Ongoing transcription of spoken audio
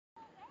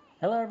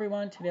Hello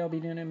everyone, today I'll be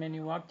doing a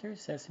menu walkthrough,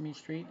 Sesame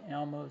Street,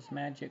 Elmo's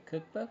Magic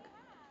Cookbook.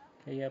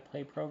 Okay, you have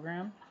play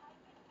program,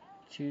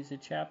 choose a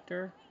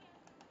chapter,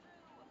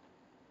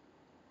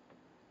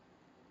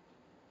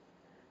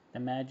 the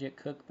Magic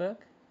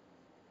Cookbook,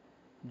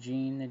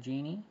 Gene the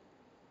Genie,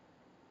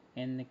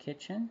 in the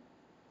kitchen,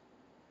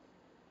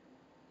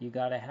 you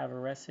gotta have a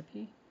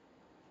recipe,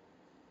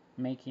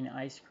 making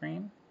ice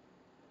cream,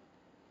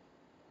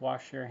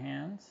 wash your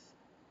hands,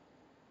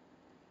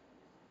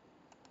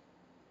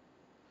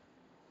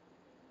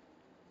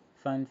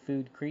 fun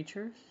food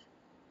creatures,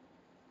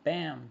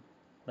 bam,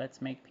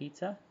 let's make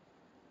pizza,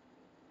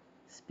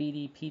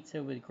 speedy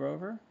pizza with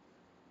Grover,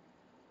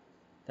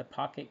 the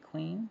Pocket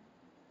Queen,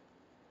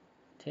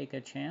 take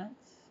a chance,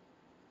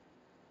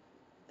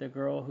 the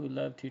girl who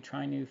loved to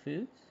try new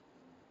foods.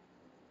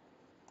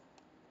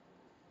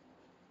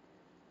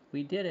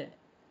 We did it.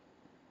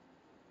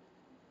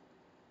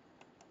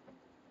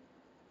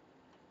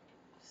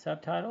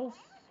 Subtitles.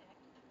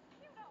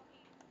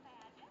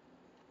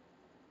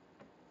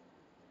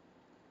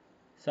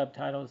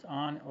 Subtitles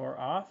on or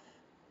off.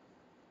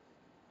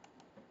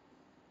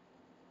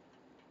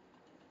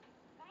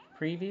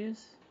 Previews.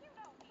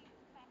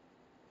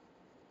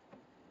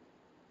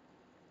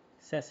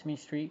 Sesame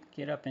Street,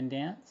 Get Up and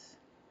Dance.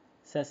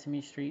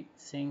 Sesame Street,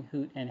 Sing,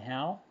 Hoot, and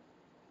Howl.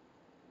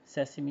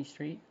 Sesame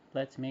Street,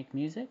 Let's Make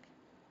Music.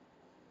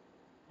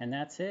 And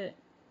that's it.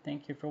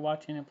 Thank you for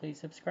watching and please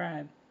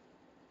subscribe.